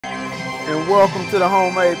and welcome to the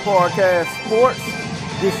Homemade Podcast Sports.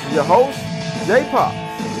 This is your host, J Pops.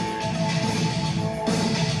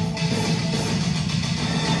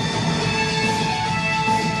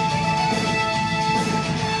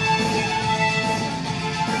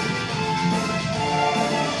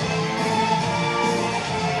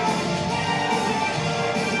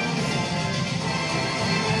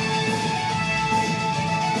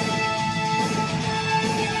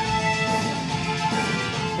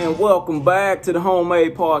 And welcome back to the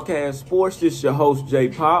Homemade Podcast Sports. This is your host, J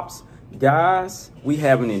Pops. Guys, we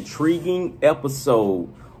have an intriguing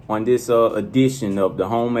episode on this edition of the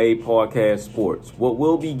Homemade Podcast Sports. What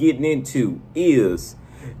we'll be getting into is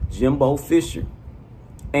Jimbo Fisher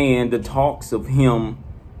and the talks of him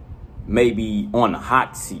maybe on the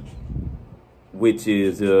hot seat, which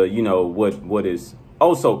is, what is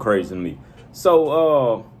oh so crazy to me.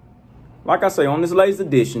 So, like I say, on this latest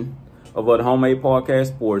edition of the Homemade Podcast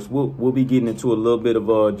Sports, we'll be getting into a little bit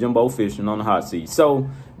of Jimbo Fisher on the hot seat. So,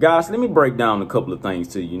 guys, let me break down a couple of things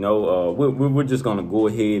to you. We're just going to go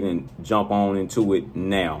ahead and jump on into it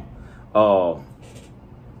now.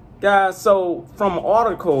 Guys, so from an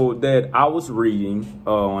article that I was reading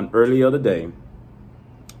on earlier today,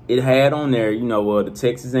 it had on there, the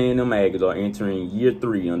Texas A&M Aggies are entering year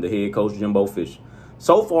 3 under head coach Jimbo Fisher.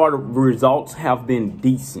 So far, the results have been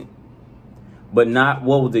decent, but not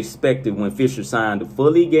what was expected when Fisher signed a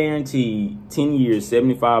fully guaranteed 10 years,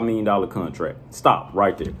 $75 million contract. Stop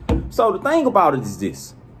right there. So the thing about it is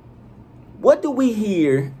this. What do we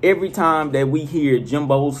hear every time that we hear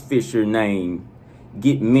Jimbo Fisher name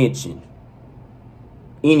get mentioned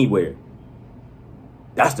anywhere?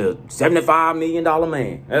 That's the $75 million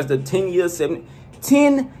man. That's the 10 years,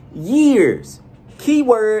 10 years.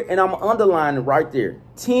 Keyword, and I'm underlining right there.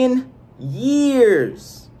 10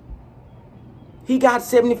 years. He got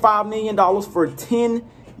 $75 million for 10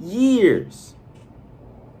 years.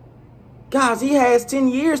 Guys, he has 10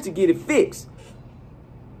 years to get it fixed.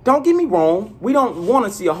 Don't get me wrong. We don't want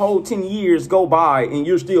to see a whole 10 years go by and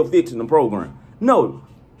you're still fixing the program. No,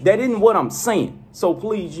 that isn't what I'm saying. So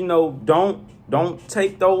please, don't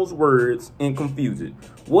take those words and confuse it.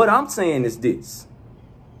 What I'm saying is this.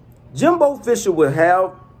 Jimbo Fisher will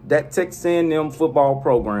have that Texas A&M football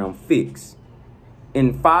program fixed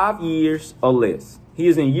in 5 years or less. He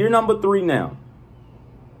is in year number 3 now.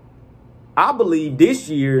 I believe this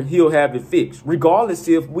year he'll have it fixed, regardless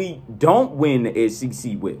if we don't win the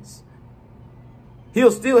SEC West. He'll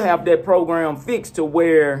still have that program fixed to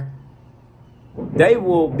where they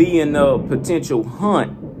will be in a potential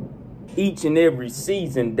hunt each and every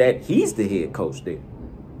season that he's the head coach there.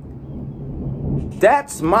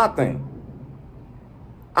 That's my thing.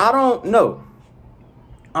 I don't know.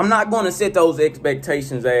 I'm not going to set those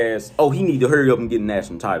expectations as, he need to hurry up and get a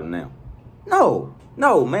national title now.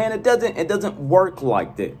 No, man, it doesn't work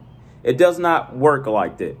like that. It does not work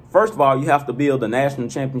like that. First of all, you have to build a national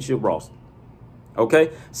championship roster.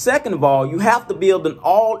 Okay? Second of all, you have to build an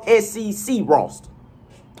all SEC roster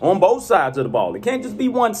on both sides of the ball. It can't just be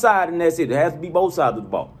one side and that's it. It has to be both sides of the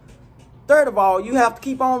ball. Third of all, you have to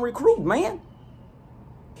keep on recruiting, man.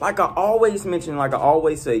 Like I always mention, like I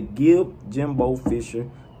always say, give Jimbo Fisher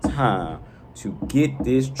time to get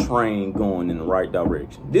this train going in the right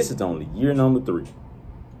direction. This is only year number 3.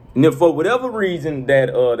 And if for whatever reason that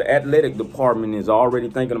the athletic department is already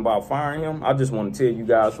thinking about firing him, I just want to tell you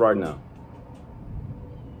guys right now.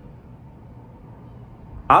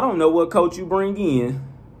 I don't know what coach you bring in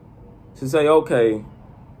to say, okay,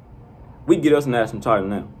 we get us a national title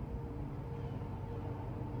now.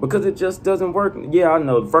 Because it just doesn't work. Yeah, I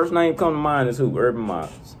know. The first name come to mind is who? Urban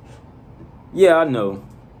Myers. Yeah, I know.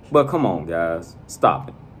 But come on, guys. Stop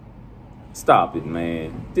it. Stop it,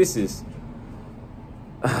 man. This is...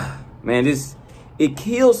 it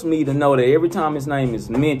kills me to know that every time his name is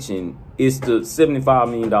mentioned, it's the $75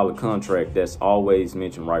 million contract that's always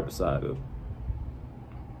mentioned right beside it.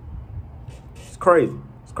 It's crazy.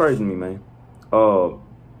 It's crazy to me, man.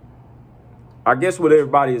 I guess what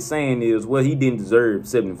everybody is saying is, well, he didn't deserve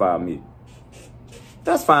 $75 million.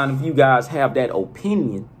 That's fine if you guys have that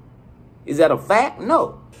opinion. Is that a fact?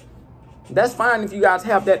 No. That's fine if you guys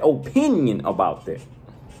have that opinion about that.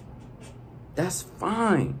 That's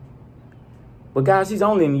fine. But, guys, he's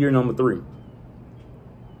only in year number 3.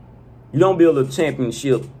 You don't build a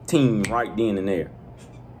championship team right then and there.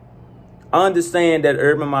 I understand that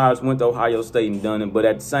Urban Myers went to Ohio State and done it, but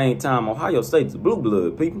at the same time, Ohio State's a blue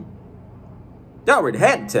blood, people. They already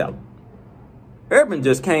had the talent. Urban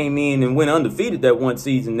just came in and went undefeated that one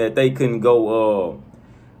season that they couldn't go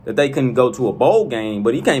to a bowl game,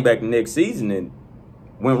 but he came back the next season and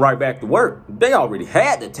went right back to work. They already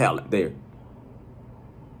had the talent there.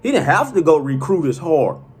 He didn't have to go recruit as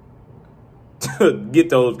hard to get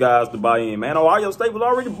those guys to buy in, man. Ohio State was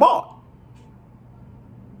already bought.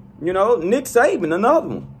 You know, Nick Saban, another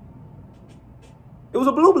one. It was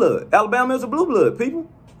a blue blood. Alabama is a blue blood, people.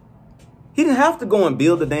 He didn't have to go and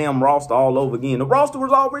build the damn roster all over again. The roster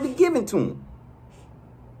was already given to him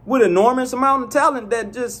with an enormous amount of talent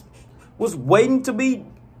that just was waiting to be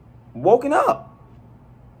woken up.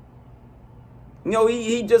 You know,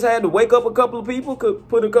 he just had to wake up a couple of people, could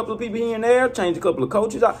put a couple of people here and there, change a couple of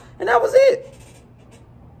coaches out, and that was it.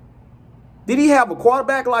 Did he have a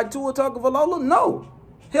quarterback like Tua Tagovailoa? No.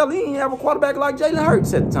 Hell, he didn't have a quarterback like Jalen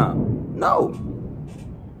Hurts at the time. No.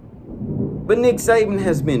 But Nick Saban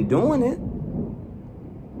has been doing it.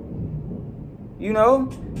 You know?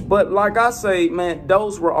 But like I say, man,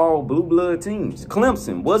 those were all blue blood teams.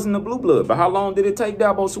 Clemson wasn't a blue blood, but how long did it take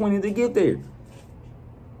Dabo Swinney to get there?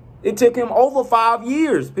 It took him over 5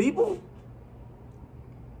 years, people.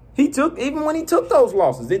 Even when he took those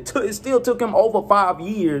losses, it still took him over 5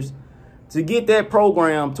 years to get that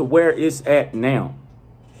program to where it's at now.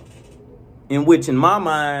 In which, in my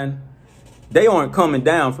mind, they aren't coming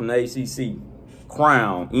down from the ACC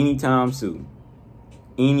crown anytime soon.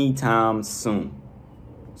 Anytime soon.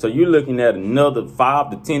 So you're looking at another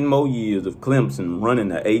 5 to 10 more years of Clemson running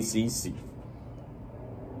the ACC.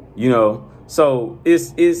 You know, so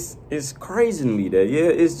it's crazy to me that, yeah,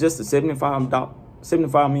 it's just the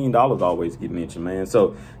 $75 million always get mentioned, man.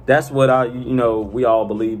 So that's what we all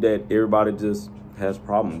believe that everybody just has a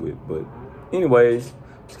problem with. But anyways,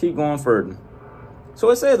 let's keep going further. So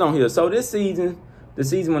it says on here, so this season, the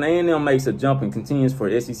season when A&M makes a jump and continues for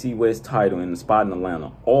SEC West title in the spot in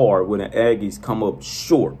Atlanta, or when the Aggies come up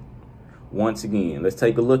short once again. Let's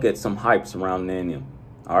take a look at some hypes around A&M.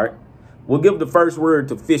 All right. We'll give the first word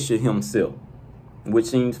to Fisher himself, which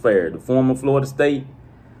seems fair. The former Florida State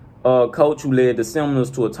coach who led the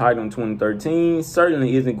Seminoles to a title in 2013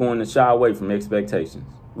 certainly isn't going to shy away from expectations,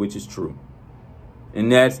 which is true.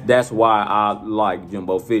 And that's why I like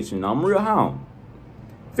Jimbo Fisher, and I'm real high on him.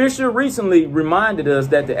 Fisher recently reminded us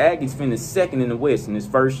that the Aggies finished second in the West in his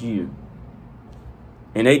first year.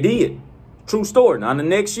 And they did. True story. Now, the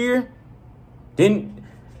next year, didn't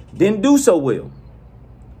do so well.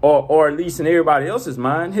 Or at least in everybody else's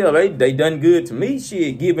mind. Hell, they done good to me,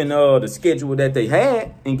 shit, given the schedule that they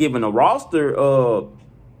had and given the roster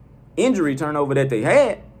injury turnover that they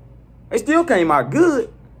had. They still came out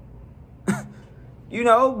good. You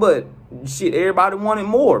know, but shit, everybody wanted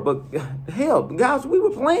more. But hell, guys, we were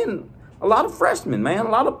playing a lot of freshmen, man. A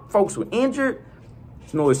lot of folks were injured.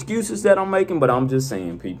 There's no excuses that I'm making, but I'm just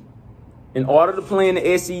saying, people. In order to play in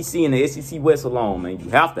the SEC and the SEC West alone, man, you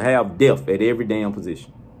have to have depth at every damn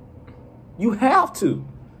position. You have to.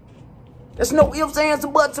 There's no ifs, ands,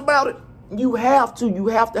 and buts about it. You have to. You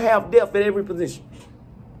have to have depth at every position.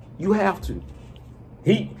 You have to.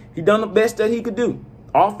 He done the best that he could do.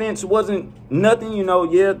 Offense wasn't nothing, you know.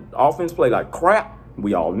 Yeah, offense played like crap.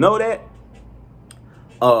 We all know that.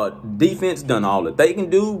 Defense done all that they can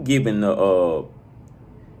do, given the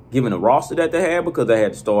roster that they had, because they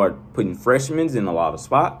had to start putting freshmen in a lot of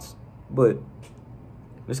spots. But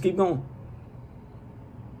let's keep going.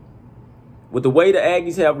 With the way the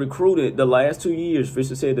Aggies have recruited the last 2 years,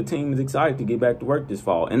 Fisher said the team is excited to get back to work this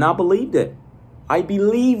fall. And I believe that. I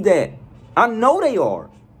believe that. I know they are.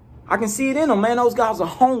 I can see it in them, man. Those guys are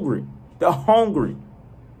hungry. They're hungry.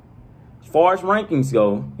 As far as rankings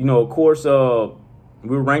go, you know, of course, we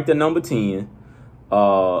were ranked at number 10.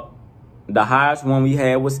 The highest one we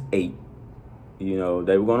had was 8. You know,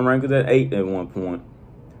 they were going to rank us at 8 at one point.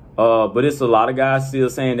 But it's a lot of guys still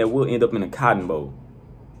saying that we'll end up in a Cotton Bowl.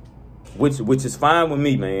 Which is fine with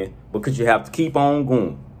me, man, because you have to keep on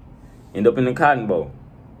going. End up in the Cotton Bowl.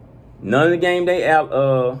 None of the game day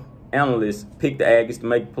analysts picked the Aggies to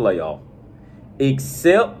make the playoff,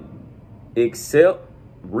 except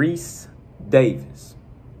Reese Davis,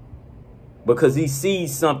 because he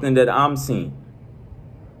sees something that I'm seeing.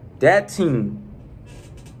 That team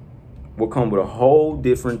will come with a whole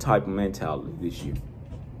different type of mentality this year.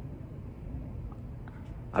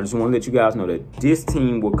 I just want to let you guys know that this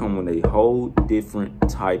team will come with a whole different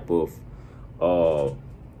type of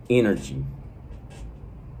energy.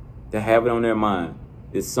 To have it on their mind.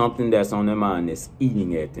 It's something that's on their mind that's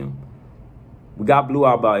eating at them. We got blew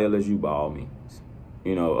out by LSU by all means.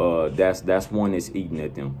 You know, that's one that's eating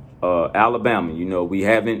at them. Alabama, you know, we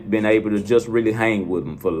haven't been able to just really hang with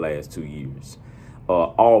them for the last 2 years.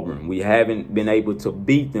 Auburn, we haven't been able to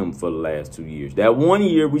beat them for the last 2 years. That 1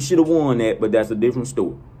 year, we should have won that, but that's a different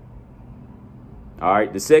story. All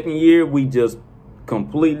right, the second year, we just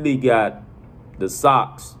completely got the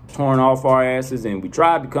socks torn off our asses, and we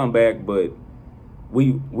tried to come back, but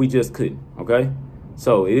We just couldn't. Okay,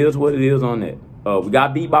 so it is what it is on that. We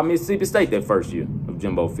got beat by Mississippi State that first year of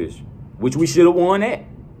Jimbo Fisher, which we should have won that.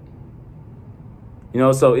 You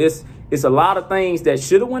know, so it's a lot of things that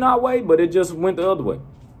should have went our way, but it just went the other way.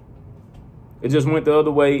 It just went the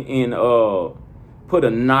other way and put a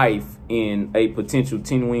knife in a potential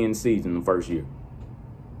 10-win season the first year.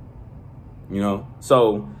 You know,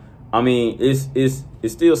 so I mean, it's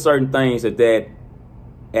still certain things that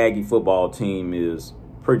Aggie football team is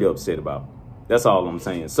pretty upset about. That's all I'm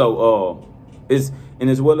saying. So and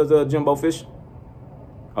as well as Jimbo Fisher.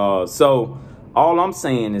 So all I'm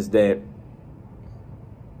saying is that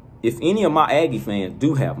if any of my Aggie fans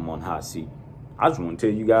do have him on hot seat, I just want to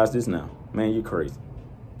tell you guys this now. Man, you're crazy.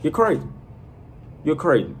 You're crazy. You're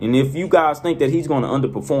crazy. And if you guys think that he's going to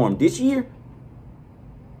underperform this year,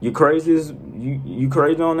 you're crazy. You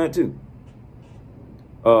crazy on that too.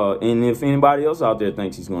 And if anybody else out there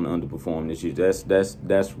thinks he's going to underperform this year,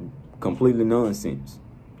 that's completely nonsense.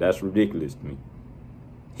 That's ridiculous to me.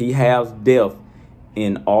 He has depth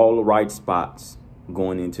in all the right spots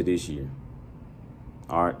going into this year.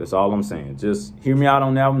 All right, that's all I'm saying. Just hear me out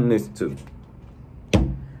on that one and listen to me.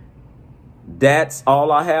 That's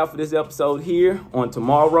all I have for this episode here. On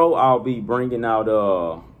tomorrow, I'll be bringing out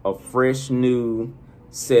a fresh new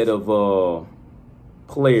set of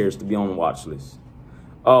players to be on the watch list.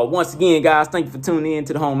 Once again, guys, thank you for tuning in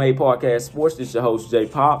to the Homemade Podcast Sports. This is your host, J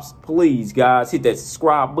Pops. Please, guys, hit that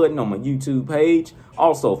subscribe button on my YouTube page.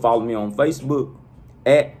 Also, follow me on Facebook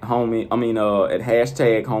at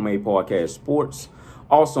hashtag Homemade Podcast Sports.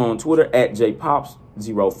 Also on Twitter at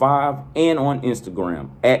JPops05 and on Instagram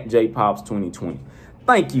at JPops2020.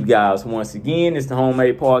 Thank you guys once again. It's the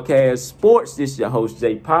Homemade Podcast Sports. This is your host,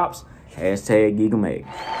 J Pops. Hashtag Gigamag.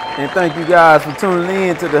 And thank you guys for tuning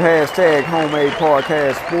in to the hashtag Homemade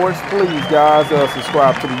Podcast Sports. Please, guys,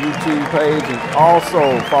 subscribe to the YouTube page and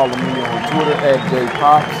also follow me on Twitter at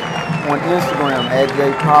JPops, on Instagram at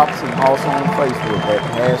JPops, and also on Facebook at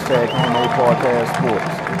hashtag Homemade Podcast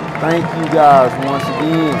Sports. Thank you guys once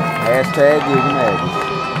again. Hashtag Gigamag.